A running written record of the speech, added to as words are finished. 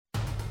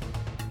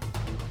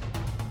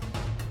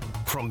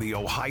From the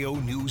Ohio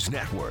News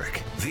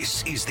Network,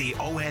 this is the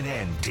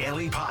ONN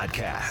Daily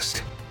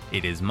Podcast.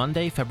 It is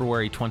Monday,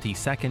 February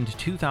 22nd,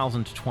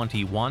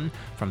 2021.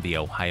 From the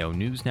Ohio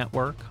News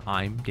Network,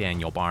 I'm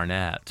Daniel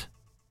Barnett.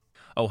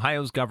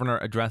 Ohio's governor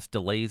addressed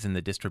delays in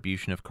the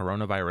distribution of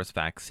coronavirus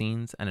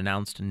vaccines and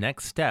announced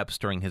next steps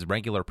during his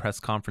regular press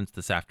conference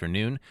this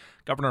afternoon.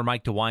 Governor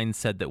Mike DeWine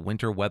said that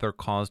winter weather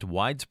caused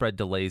widespread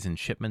delays in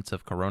shipments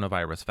of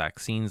coronavirus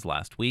vaccines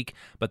last week,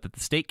 but that the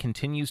state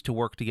continues to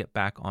work to get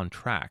back on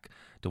track.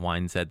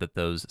 DeWine said that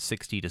those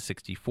 60 to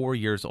 64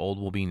 years old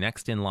will be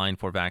next in line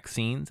for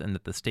vaccines and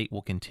that the state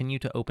will continue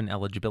to open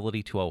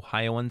eligibility to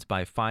Ohioans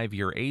by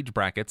 5-year age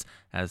brackets,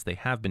 as they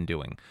have been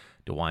doing.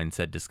 DeWine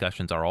said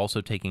discussions are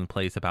also taking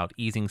place about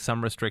easing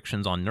some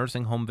restrictions on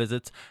nursing home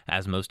visits,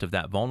 as most of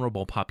that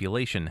vulnerable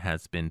population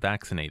has been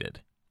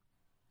vaccinated.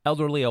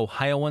 Elderly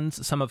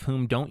Ohioans, some of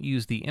whom don't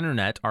use the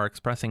internet, are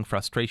expressing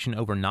frustration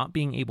over not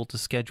being able to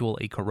schedule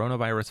a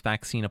coronavirus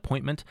vaccine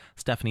appointment.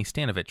 Stephanie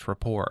Stanovich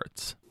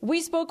reports. We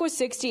spoke with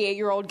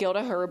 68-year-old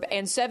Gilda Herb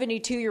and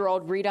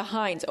 72-year-old Rita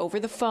Hines over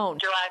the phone.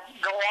 Do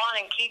I go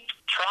on and keep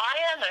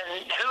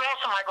trying? And who else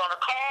am I going to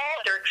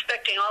call? They're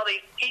expecting all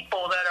these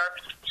people that are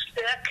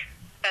sick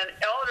and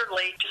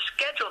elderly to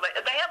schedule.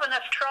 They have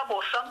enough trouble,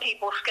 some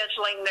people,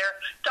 scheduling their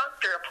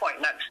doctor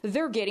appointments.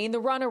 They're getting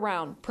the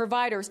runaround.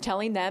 Providers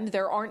telling them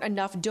there aren't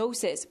enough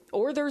doses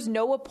or there's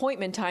no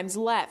appointment times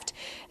left.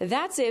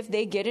 That's if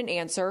they get an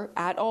answer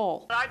at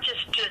all. I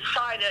just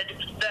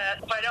decided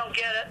that if I don't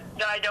get it,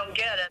 then I don't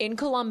get it. In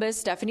Columbus,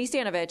 Stephanie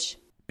Stanovich.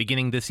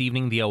 Beginning this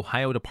evening, the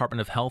Ohio Department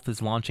of Health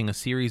is launching a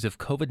series of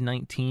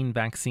COVID-19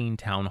 vaccine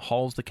town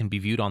halls that can be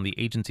viewed on the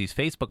agency's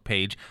Facebook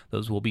page.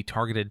 Those will be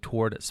targeted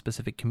toward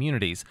specific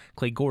communities.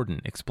 Clay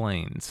Gordon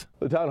explains.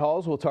 The town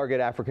halls will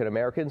target African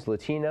Americans,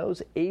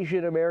 Latinos,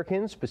 Asian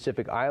Americans,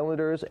 Pacific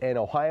Islanders, and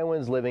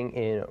Ohioans living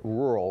in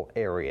rural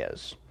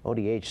areas.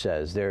 ODH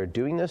says they're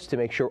doing this to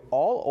make sure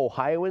all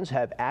Ohioans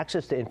have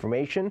access to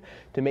information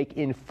to make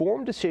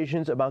informed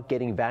decisions about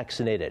getting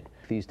vaccinated.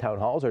 These town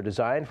halls are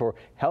designed for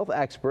health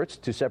experts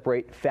to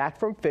separate fact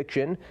from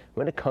fiction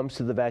when it comes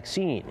to the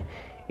vaccine.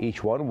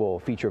 Each one will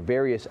feature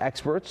various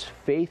experts,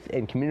 faith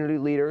and community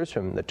leaders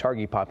from the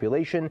target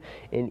population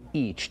in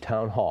each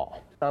town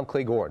hall. I'm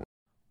Clay Gordon.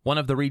 One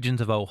of the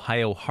regions of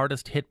Ohio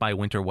hardest hit by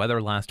winter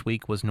weather last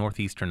week was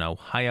northeastern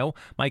Ohio.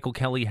 Michael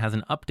Kelly has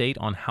an update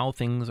on how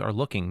things are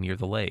looking near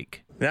the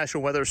lake. The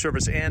National Weather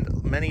Service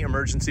and many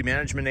emergency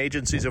management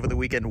agencies over the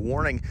weekend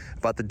warning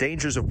about the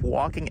dangers of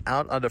walking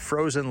out onto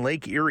frozen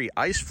Lake Erie.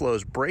 Ice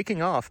flows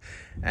breaking off,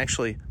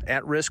 actually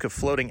at risk of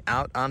floating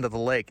out onto the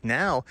lake.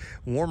 Now,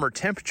 warmer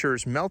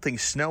temperatures, melting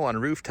snow on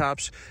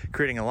rooftops,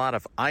 creating a lot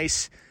of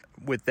ice.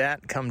 With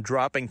that come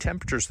dropping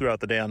temperatures throughout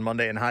the day on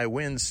Monday and high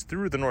winds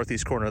through the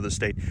northeast corner of the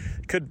state.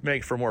 Could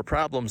make for more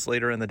problems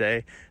later in the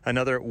day.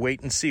 Another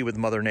wait and see with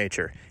Mother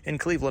Nature. In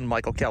Cleveland,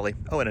 Michael Kelly,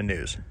 ONN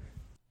News.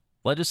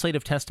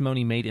 Legislative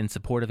testimony made in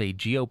support of a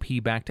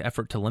GOP-backed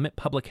effort to limit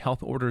public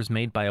health orders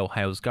made by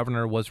Ohio's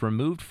governor was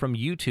removed from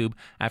YouTube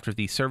after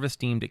the service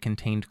deemed it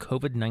contained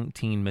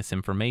COVID-19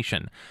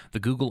 misinformation. The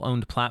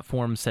Google-owned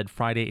platform said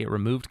Friday it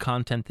removed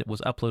content that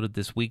was uploaded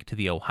this week to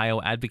the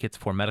Ohio Advocates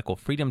for Medical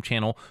Freedom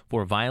channel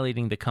for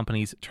violating the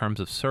company's terms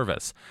of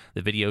service.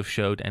 The video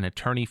showed an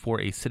attorney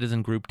for a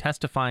citizen group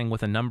testifying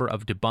with a number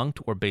of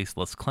debunked or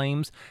baseless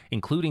claims,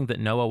 including that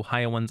no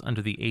Ohioans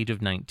under the age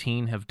of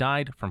 19 have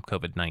died from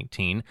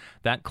COVID-19.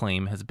 That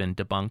claim has been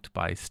debunked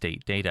by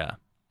state data.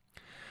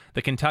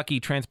 The Kentucky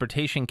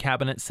Transportation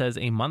Cabinet says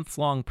a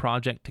months-long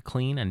project to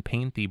clean and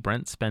paint the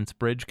Brent Spence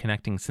Bridge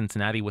connecting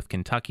Cincinnati with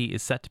Kentucky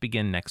is set to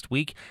begin next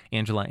week.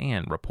 Angela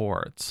Ann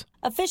reports.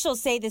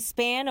 Officials say the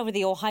span over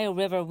the Ohio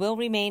River will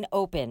remain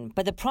open,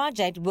 but the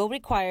project will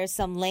require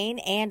some lane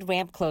and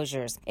ramp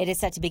closures. It is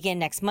set to begin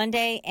next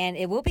Monday, and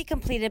it will be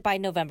completed by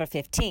November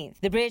 15th.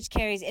 The bridge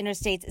carries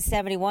Interstates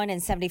 71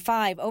 and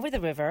 75 over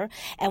the river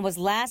and was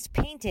last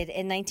painted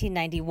in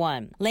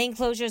 1991. Lane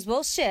closures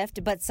will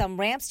shift, but some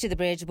ramps to the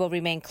bridge will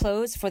remain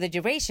closed for the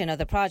duration of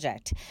the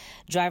project.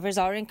 Drivers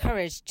are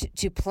encouraged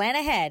to plan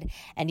ahead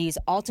and use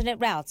alternate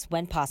routes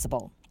when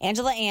possible.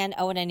 Angela Ann,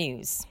 ONN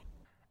News.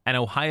 An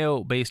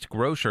Ohio-based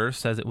grocer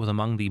says it was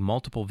among the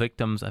multiple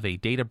victims of a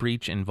data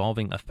breach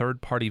involving a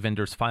third-party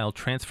vendor's file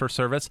transfer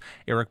service.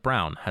 Eric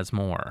Brown has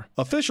more.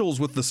 Officials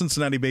with the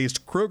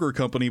Cincinnati-based Kroger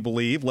company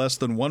believe less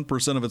than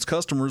 1% of its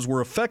customers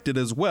were affected,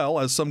 as well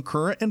as some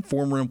current and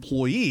former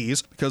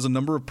employees, because a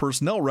number of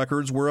personnel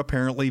records were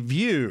apparently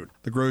viewed.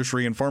 The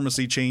grocery and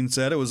pharmacy chain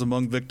said it was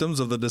among victims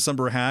of the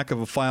December hack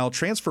of a file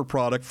transfer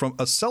product from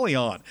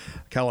Acelion,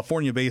 a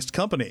California-based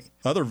company.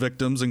 Other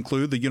victims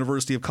include the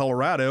University of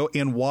Colorado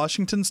and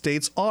Washington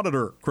State's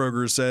auditor.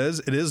 Kroger says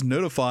it is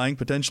notifying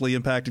potentially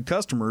impacted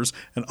customers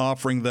and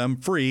offering them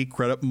free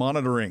credit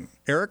monitoring.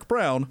 Eric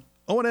Brown,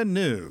 ONN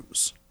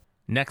News.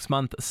 Next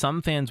month,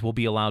 some fans will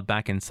be allowed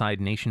back inside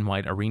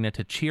Nationwide Arena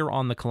to cheer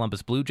on the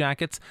Columbus Blue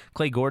Jackets.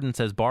 Clay Gordon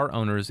says bar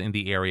owners in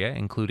the area,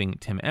 including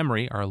Tim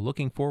Emery, are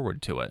looking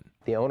forward to it.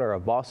 The owner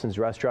of Boston's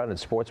Restaurant and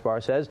Sports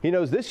Bar says he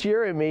knows this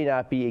year it may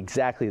not be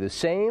exactly the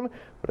same,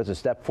 but it's a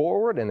step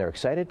forward, and they're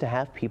excited to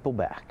have people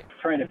back.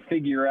 Trying to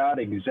figure out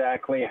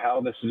exactly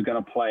how this is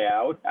going to play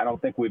out. I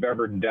don't think we've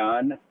ever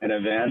done an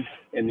event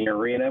in the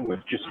arena with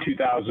just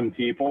 2,000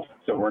 people,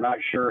 so we're not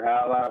sure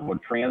how that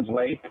would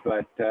translate,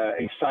 but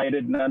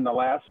excited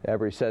nonetheless.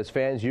 Every says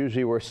fans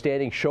usually were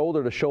standing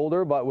shoulder to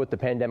shoulder, but with the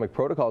pandemic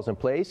protocols in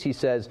place, he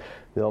says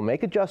they'll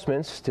make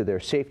adjustments to their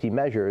safety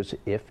measures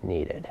if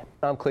needed.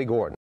 I'm Clay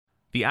Gordon.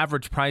 The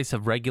average price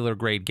of regular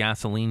grade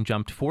gasoline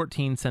jumped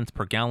 14 cents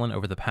per gallon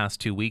over the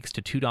past 2 weeks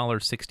to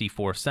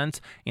 $2.64,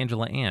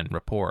 Angela Ann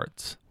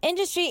reports.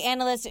 Industry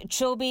analyst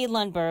Chobe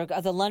Lundberg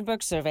of the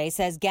Lundberg survey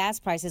says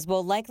gas prices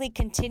will likely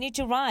continue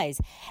to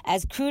rise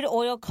as crude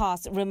oil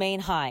costs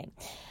remain high.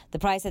 The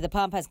price at the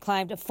pump has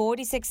climbed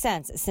 46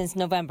 cents since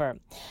November.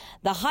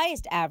 The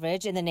highest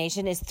average in the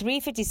nation is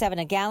 $3.57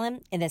 a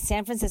gallon in the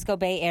San Francisco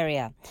Bay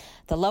Area.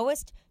 The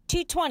lowest,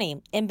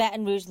 $2.20 in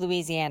Baton Rouge,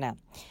 Louisiana.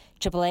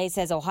 AAA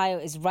says Ohio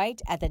is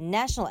right at the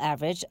national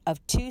average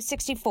of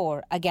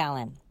 $2.64 a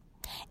gallon.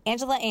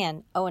 Angela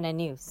Ann, ONN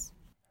News.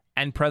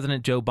 And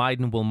President Joe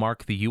Biden will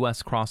mark the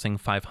U.S. crossing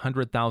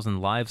 500,000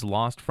 lives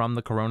lost from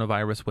the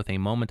coronavirus with a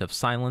moment of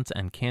silence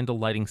and candle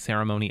lighting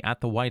ceremony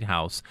at the White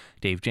House.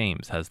 Dave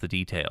James has the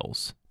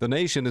details. The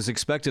nation is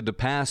expected to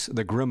pass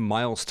the grim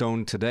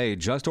milestone today,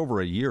 just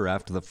over a year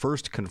after the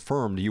first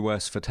confirmed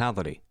U.S.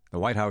 fatality. The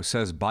White House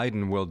says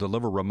Biden will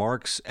deliver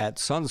remarks at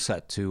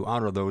sunset to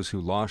honor those who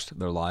lost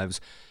their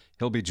lives.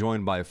 He'll be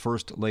joined by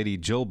First Lady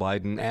Jill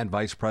Biden and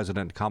Vice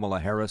President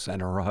Kamala Harris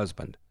and her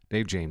husband.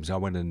 Dave James,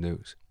 ONN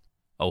News.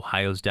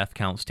 Ohio's death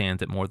count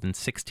stands at more than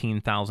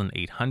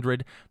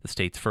 16,800. The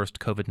state's first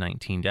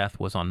COVID-19 death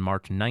was on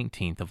March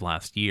 19th of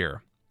last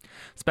year.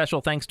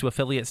 Special thanks to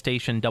affiliate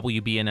station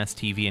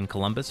WBNS-TV in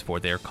Columbus for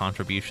their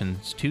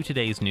contributions to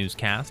today's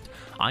newscast.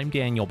 I'm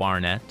Daniel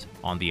Barnett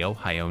on the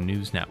Ohio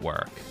News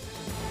Network.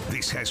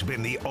 This has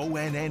been the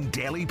ONN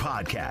Daily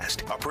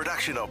Podcast, a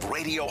production of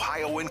Radio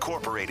Ohio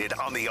Incorporated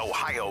on the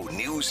Ohio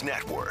News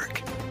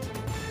Network.